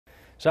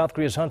South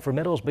Korea's hunt for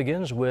medals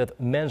begins with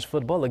men's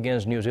football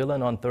against New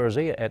Zealand on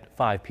Thursday at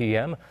 5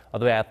 p.m.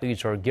 Other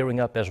athletes are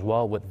gearing up as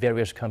well with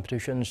various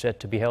competitions set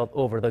to be held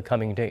over the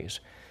coming days.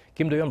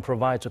 Kim Do-yeon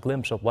provides a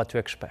glimpse of what to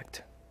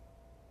expect.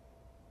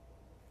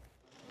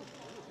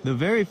 The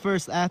very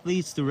first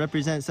athletes to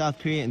represent South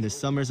Korea in the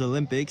summer's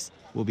Olympics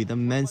will be the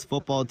men's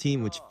football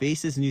team, which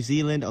faces New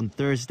Zealand on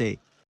Thursday.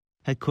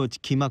 Head coach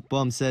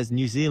Hak-bum says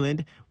New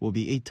Zealand will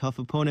be a tough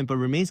opponent but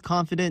remains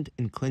confident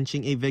in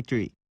clinching a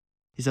victory.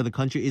 He said the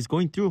country is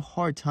going through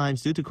hard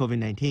times due to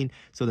COVID-19,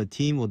 so the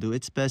team will do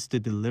its best to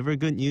deliver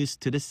good news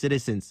to the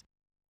citizens.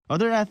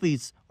 Other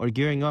athletes are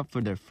gearing up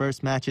for their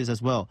first matches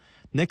as well.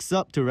 Next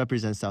up to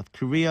represent South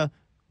Korea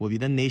will be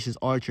the nation's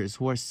archers,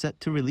 who are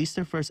set to release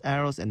their first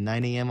arrows at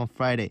 9 a.m. on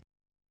Friday.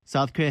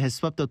 South Korea has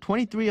swept up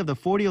 23 of the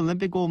 40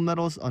 Olympic gold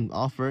medals on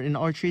offer in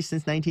archery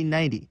since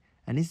 1990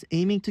 and is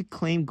aiming to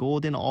claim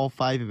gold in all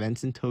 5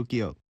 events in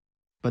Tokyo.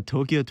 But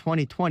Tokyo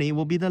 2020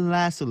 will be the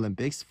last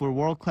Olympics for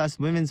world-class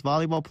women's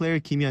volleyball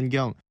player Kim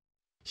Yeon.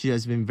 She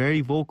has been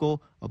very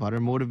vocal about her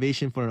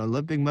motivation for an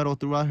Olympic medal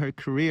throughout her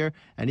career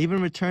and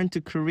even returned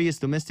to Korea's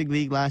domestic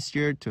league last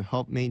year to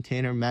help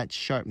maintain her match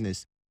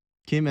sharpness.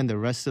 Kim and the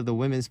rest of the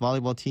women's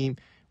volleyball team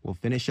will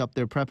finish up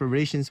their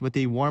preparations with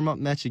a warm-up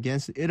match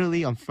against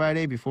Italy on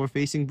Friday before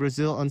facing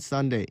Brazil on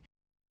Sunday.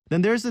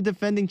 Then there's the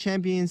defending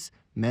champions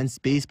men's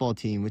baseball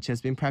team, which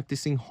has been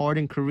practicing hard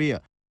in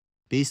Korea.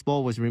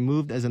 Baseball was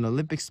removed as an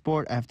Olympic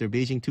sport after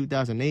Beijing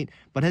 2008,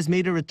 but has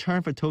made a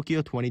return for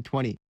Tokyo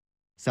 2020.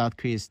 South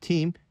Korea's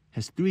team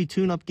has 3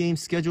 tune-up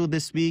games scheduled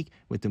this week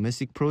with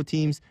domestic pro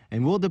teams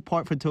and will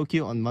depart for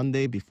Tokyo on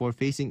Monday before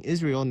facing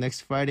Israel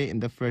next Friday in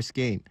the first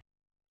game.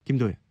 Kim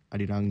Do-yeon,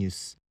 Arirang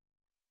News.